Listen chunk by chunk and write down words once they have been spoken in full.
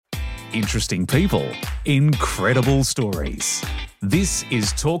Interesting people, incredible stories. This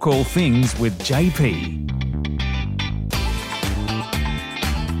is Talk All Things with JP.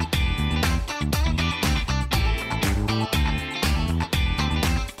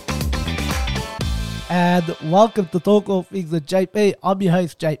 And welcome to Talk All Things with JP. I'm your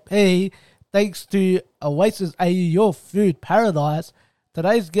host, JP. Thanks to Oasis AU, your food paradise.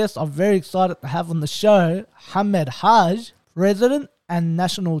 Today's guest I'm very excited to have on the show, Mohamed Hage, President and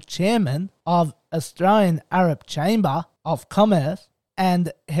National Chairman of Australian Arab Chamber of Commerce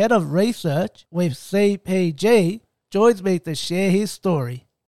and Head of Research with CPG, joins me to share his story.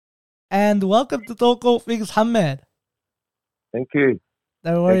 And welcome to Talk All Things, Mohamed. Thank you.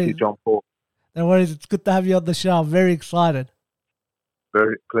 No worries. Thank you, John Paul. No worries. It's good to have you on the show. I'm very excited.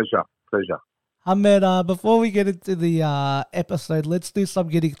 Pleasure. Mohamed, before we get into the episode, let's do some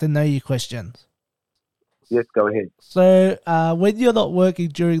getting to know you questions. Yes, go ahead. So, when you're not working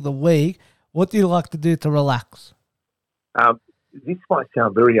during the week, what do you like to do to relax? This might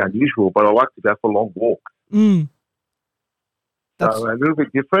sound very unusual, but I like to go for long walks. That's, so a little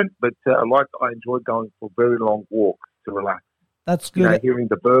bit different, but I enjoy going for very long walks to relax. That's good. You know, hearing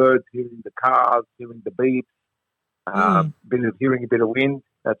the birds, hearing the cars, hearing the beeps, hearing a bit of wind.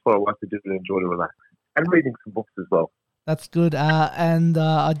 That's what I like to do to enjoy to relax. And reading some books as well. That's good. And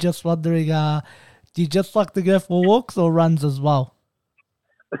I'm just wondering, do you just like to go for walks or runs as well?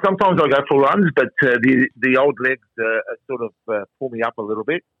 Sometimes I go for runs, but the old legs sort of pull me up a little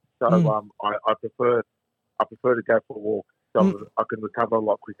bit. So I prefer to go for a walk so I can recover a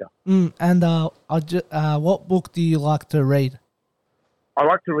lot quicker. And what book do you like to read? I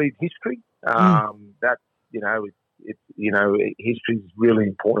like to read history. That's history is really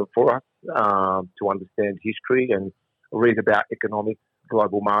important for us to understand history and read about economics,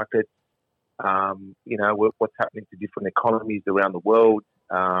 global markets. What's happening to different economies around the world.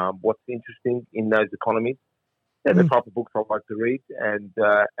 What's interesting in those economies. They're the type of books I like to read, and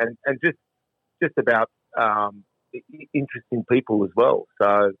just about interesting people as well.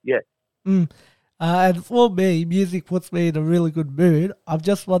 So yeah. And for me, music puts me in a really good mood. I'm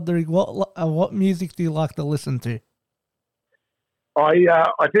just wondering, what music do you like to listen to? I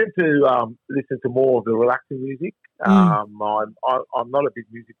tend to listen to more of the relaxing music. I'm not a big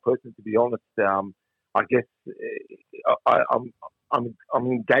music person, to be honest. I guess I'm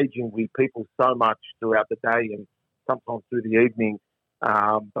engaging with people so much throughout the day and sometimes through the evening.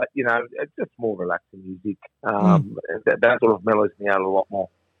 But it's just more relaxing music. That sort of mellows me out a lot more.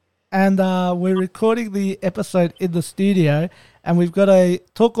 And we're recording the episode in the studio, and we've got a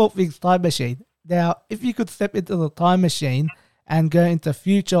Talk All Things time machine. Now, if you could step into the time machine and go into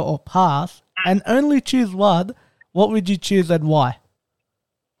future or past, and only choose one, what would you choose and why?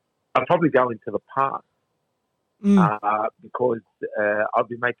 I'd probably go into the past because I'll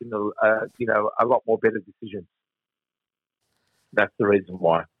be making a lot more better decisions. That's the reason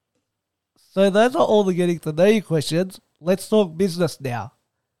why. So those are all the getting to know you questions. Let's talk business now.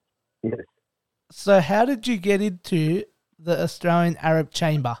 Yes. So how did you get into the Australian Arab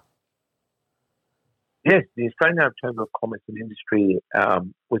Chamber? Yes, the Australian Arab Chamber of Commerce and Industry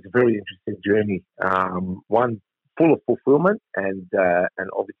was a very interesting journey. One full of fulfillment and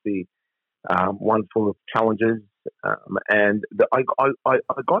obviously one full of challenges. I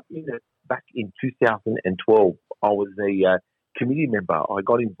got in it back in 2012. I was a committee member. I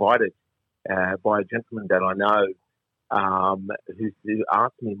got invited by a gentleman that I know who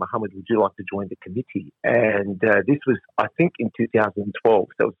asked me, Mohamed, would you like to join the committee? And this was, I think, in 2012.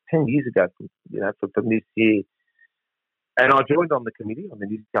 So it was 10 years ago from this year. And I joined on the committee, on the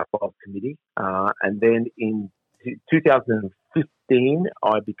New South Wales committee. And then in 2015,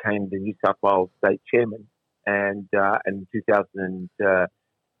 I became the New South Wales state chairman. And in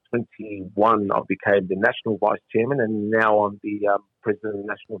 2021, I became the national vice chairman. And now I'm the president and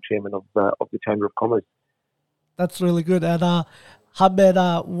national chairman of the Chamber of Commerce. That's really good. And Mohamed,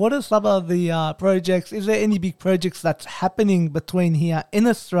 what are some of the projects? Is there any big projects that's happening between here in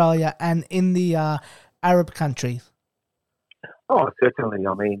Australia and in the Arab countries? Oh, certainly.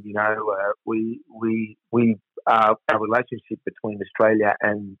 I mean, our relationship between Australia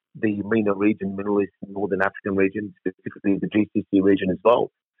and the MENA region, Middle East and Northern African region, specifically the GCC region as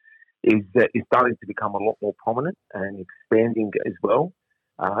well, is starting to become a lot more prominent and expanding as well.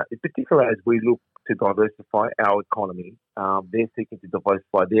 In particular, as we look to diversify our economy, they're seeking to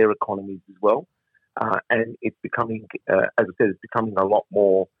diversify their economies as well, and it's becoming, as I said, it's becoming a lot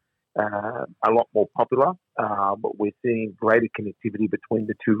more popular. But we're seeing greater connectivity between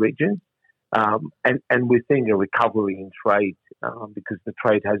the two regions, and we're seeing a recovery in trade because the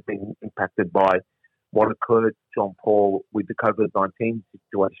trade has been impacted by what occurred, John Paul, with the COVID-19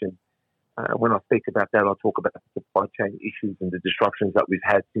 situation. When I speak about that, I'll talk about the supply chain issues and the disruptions that we've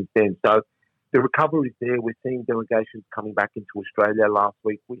had since then. So the recovery is there. We're seeing delegations coming back into Australia. Last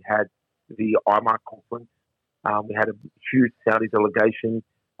week we had the IMAR conference. We had a huge Saudi delegation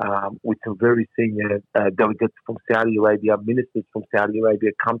with some very senior delegates from Saudi Arabia, ministers from Saudi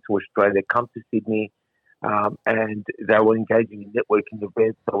Arabia come to Australia, come to Sydney, and they were engaging in networking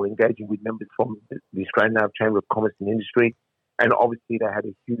events. They were engaging with members from the Australian Chamber of Commerce and Industry. And obviously they had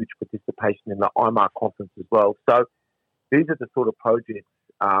a huge participation in the IMAR conference as well. So these are the sort of projects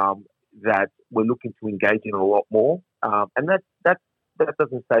that we're looking to engage in a lot more. And that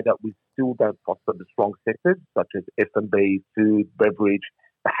doesn't say that we still don't foster the strong sectors such as F&B, food, beverage,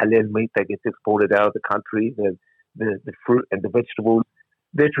 the halal meat that gets exported out of the country, the fruit and the vegetables.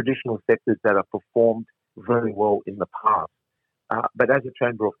 They're traditional sectors that have performed very well in the past. But as a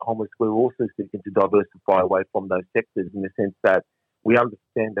Chamber of Commerce, we're also seeking to diversify away from those sectors in the sense that we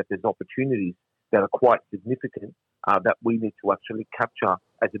understand that there's opportunities that are quite significant that we need to actually capture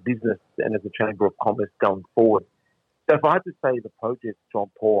as a business and as a Chamber of Commerce going forward. So if I had to say the projects, John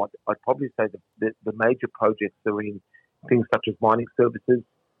Paul, I'd probably say the major projects are in things such as mining services,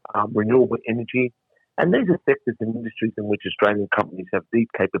 renewable energy, and these are sectors and industries in which Australian companies have deep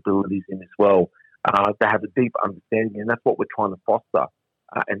capabilities in as well. They have a deep understanding, and that's what we're trying to foster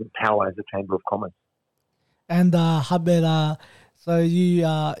and empower as a Chamber of Commerce. And Mohamed, so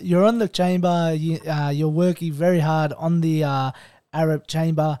you're on the chamber. You're working very hard on the Arab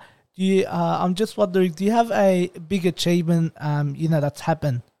Chamber. I'm just wondering, do you have a big achievement that's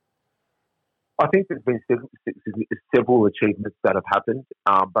happened? I think there's been several achievements that have happened,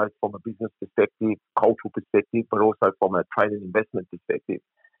 both from a business perspective, cultural perspective, but also from a trade and investment perspective.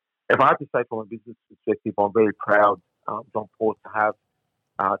 If I have to say from a business perspective, I'm very proud, John Paul, to have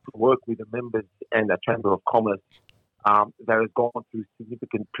to work with the members and the Chamber of Commerce that has gone through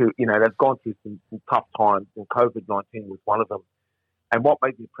significant, that's gone through some tough times, and COVID-19 was one of them. And what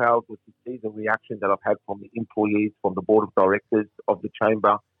made me proud was to see the reaction that I've had from the employees, from the board of directors of the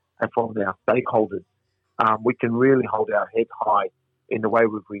Chamber, and from our stakeholders. We can really hold our head high in the way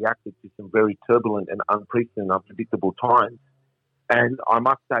we've reacted to some very turbulent and unprecedented, unpredictable times. And I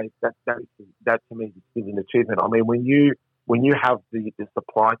must say that to me is an achievement. I mean, when you have the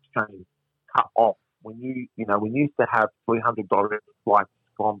supply chain cut off, when we used to have 300 direct flights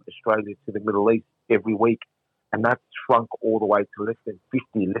from Australia to the Middle East every week, and that's shrunk all the way to less than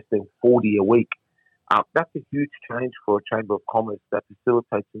 50, less than 40 a week. That's a huge change for a Chamber of Commerce that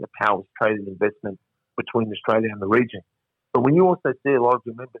facilitates and empowers trade and investment between Australia and the region. But when you also see a lot of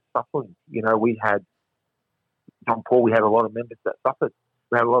your members suffering, we had, John Paul, we had a lot of members that suffered.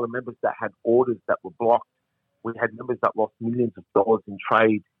 We had a lot of members that had orders that were blocked. We had members that lost millions of dollars in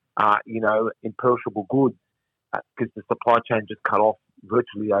trade, in perishable goods because the supply chain just cut off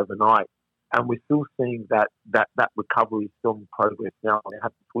virtually overnight. And we're still seeing that recovery is still in progress now. They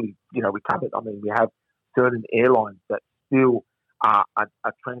have to fully, recover. I mean, we have certain airlines that still are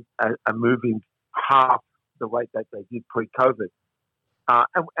moving half the rate that they did pre-COVID.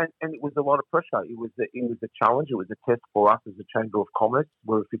 And it was a lot of pressure. It was a challenge. It was a test for us as a Chamber of Commerce.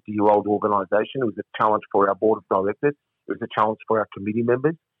 We're a 50-year-old organisation. It was a challenge for our board of directors. It was a challenge for our committee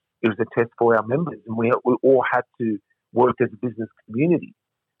members. It was a test for our members. And we all had to work as a business community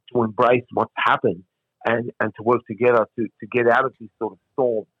to embrace what's happened and to work together to get out of this sort of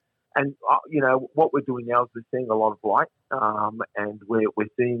storm. And, what we're doing now is we're seeing a lot of light, and we're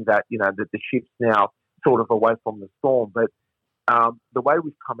seeing that, that the ship's now sort of away from the storm. But the way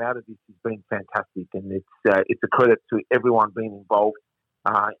we've come out of this has been fantastic, and it's a credit to everyone being involved,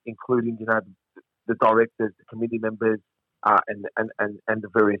 including, the directors, the committee members, and the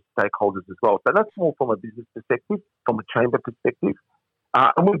various stakeholders as well. So that's more from a business perspective, from a chamber perspective.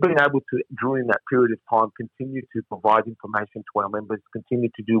 And we've been able to, during that period of time, continue to provide information to our members, continue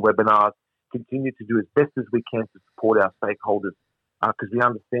to do webinars, continue to do as best as we can to support our stakeholders, because we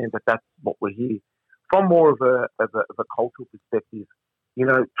understand that that's what we're here. From more of a cultural perspective,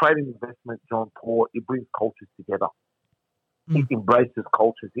 trade and investment, John Paul, it brings cultures together. It embraces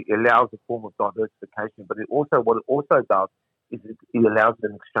cultures. It allows a form of diversification, but what it also does is it allows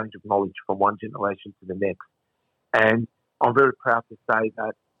an exchange of knowledge from one generation to the next. And I'm very proud to say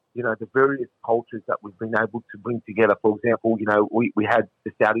that, the various cultures that we've been able to bring together. For example, we had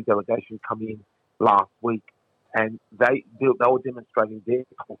the Saudi delegation come in last week, and they were demonstrating their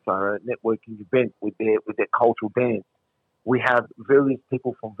culture, a networking event with their cultural dance. We have various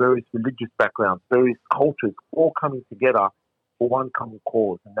people from various religious backgrounds, various cultures, all coming together for one common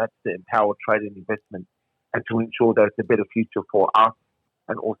cause, and that's to empower trade and investment and to ensure that it's a better future for us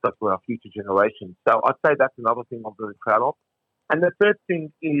and also for our future generations. So I'd say that's another thing I'm very proud of. And the third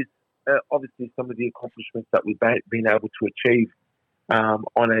thing is obviously some of the accomplishments that we've been able to achieve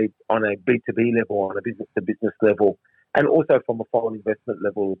on a B2B level, on a business to business level, and also from a foreign investment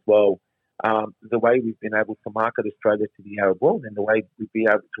level as well. The way we've been able to market Australia to the Arab world, and the way we've been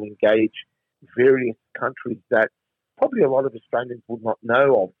able to engage various countries that probably a lot of Australians would not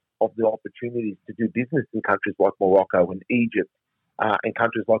know of the opportunities to do business in countries like Morocco and Egypt and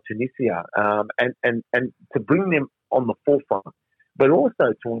countries like Tunisia, and to bring them on the forefront, but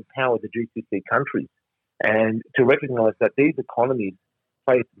also to empower the GCC countries and to recognise that these economies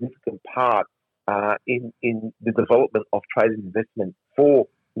play a significant part in the development of trade and investment for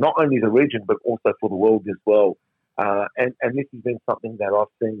not only the region but also for the world as well. And this has been something that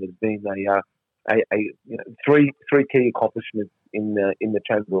I've seen has been three key accomplishments in the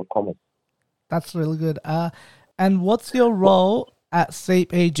Chamber of Commerce. That's really good. And what's your role at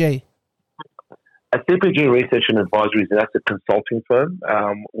CPG? At CPG Research and Advisory is an asset consulting firm.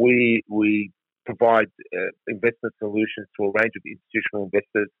 We provide investment solutions to a range of institutional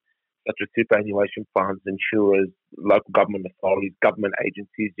investors, such as superannuation funds, insurers, local government authorities, government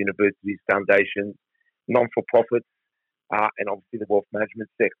agencies, universities, foundations, non-for-profits, and obviously the wealth management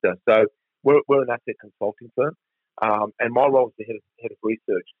sector. So we're an asset consulting firm, and my role is the head of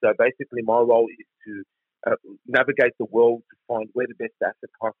research. So basically my role is to navigate the world to find where the best asset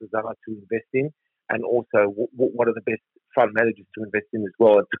classes are to invest in, and also what are the best fund managers to invest in as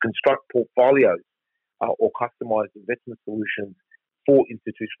well, and to construct portfolios or customized investment solutions for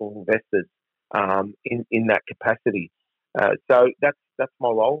institutional investors in that capacity. So that's my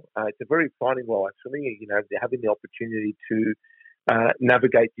role. It's a very exciting role, actually. Having the opportunity to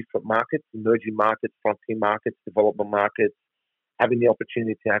navigate different markets, emerging markets, frontier markets, development markets, having the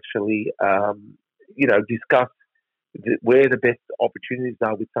opportunity to actually discuss where the best opportunities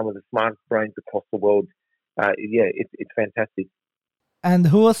are with some of the smartest brains across the world. It's fantastic. And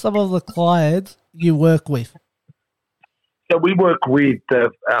who are some of the clients you work with? So we work with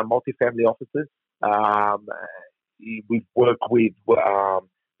multifamily offices. We work with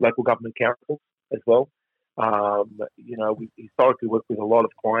local government councils as well. We historically worked with a lot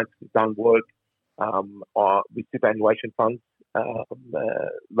of clients. We've done work with superannuation funds,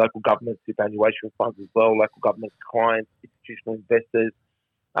 local government superannuation funds as well, local government clients, institutional investors.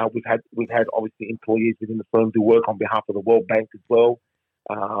 We've had obviously employees within the firm who work on behalf of the World Bank as well.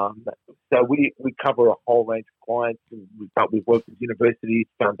 So we cover a whole range of clients. We've worked with universities,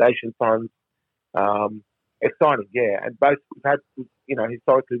 foundation funds. Exciting, yeah. And both we've had,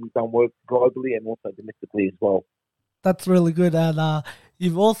 historically we've done work globally and also domestically as well. That's really good. And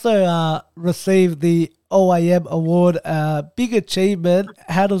you've also received the OAM award, big achievement.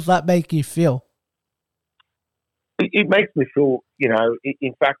 How does that make you feel? It makes me feel,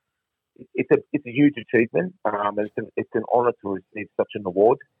 in fact, it's a huge achievement. It's an honour to receive such an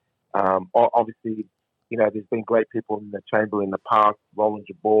award. Obviously, there's been great people in the chamber in the past, Roland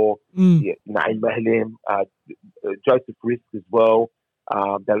Jabor, Naeem Mahlim, Joseph Risk as well,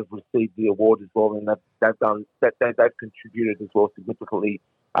 that have received the award as well, and they've contributed as well significantly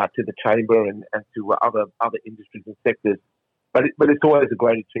to the chamber and to other industries and sectors. But it's always a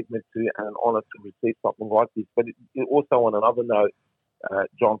great achievement and an honour to receive something like this. But it also, on another note,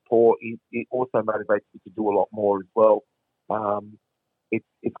 John Paul, it also motivates me to do a lot more as well.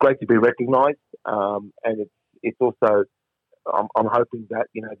 It's great to be recognised, and it's also I'm hoping that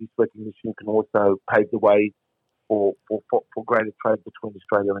this recognition can also pave the way for greater trade between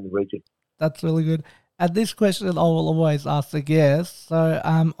Australia and the region. That's really good. And this question I will always ask the guests. So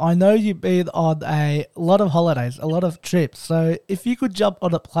I know you've been on a lot of holidays, a lot of trips. So if you could jump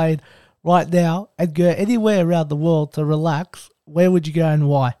on a plane right now and go anywhere around the world to relax, where would you go and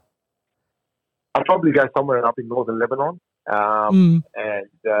why? I'd probably go somewhere up in northern Lebanon, and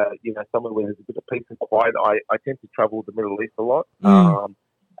somewhere where there's a bit of peace and quiet. I tend to travel the Middle East a lot, and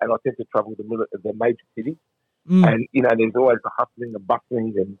I tend to travel the major cities. And there's always the hustling, the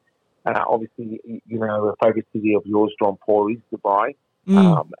bustling, and obviously, a favourite city of yours, John Paul, is Dubai,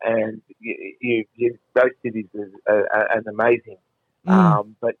 and those cities are amazing.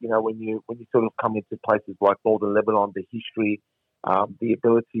 But when you sort of come into places like northern Lebanon, the history, the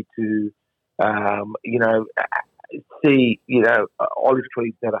ability to see olive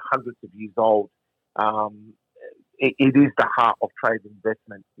trees that are hundreds of years old, it is the heart of trade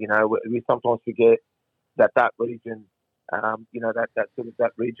investment. We sometimes forget that region.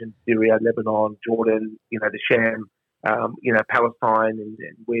 That region, Syria, Lebanon, Jordan, the Sham, Palestine, and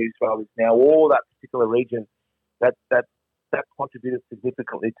where Israel is now, all that particular region, that contributed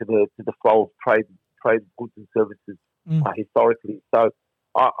significantly to the flow of trade goods and services historically. So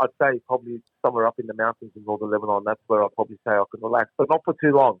I'd say probably somewhere up in the mountains in northern Lebanon. That's where I'd probably say I can relax, but not for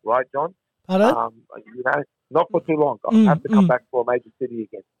too long, right, John? Pardon? Not for too long. I have to come back to a major city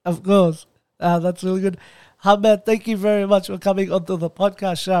again. Of course. That's really good. Hamed, thank you very much for coming onto the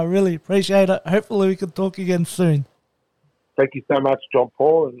podcast show. I really appreciate it. Hopefully we can talk again soon. Thank you so much, John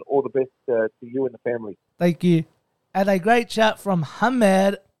Paul, and all the best to you and the family. Thank you. And a great chat from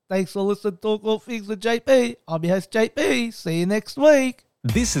Hamed. Thanks for listening to Talk All Things with JP. I'm your host, JP. See you next week.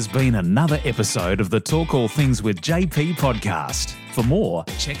 This has been another episode of the Talk All Things with JP podcast. For more,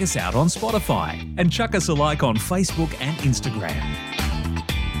 check us out on Spotify and chuck us a like on Facebook and Instagram.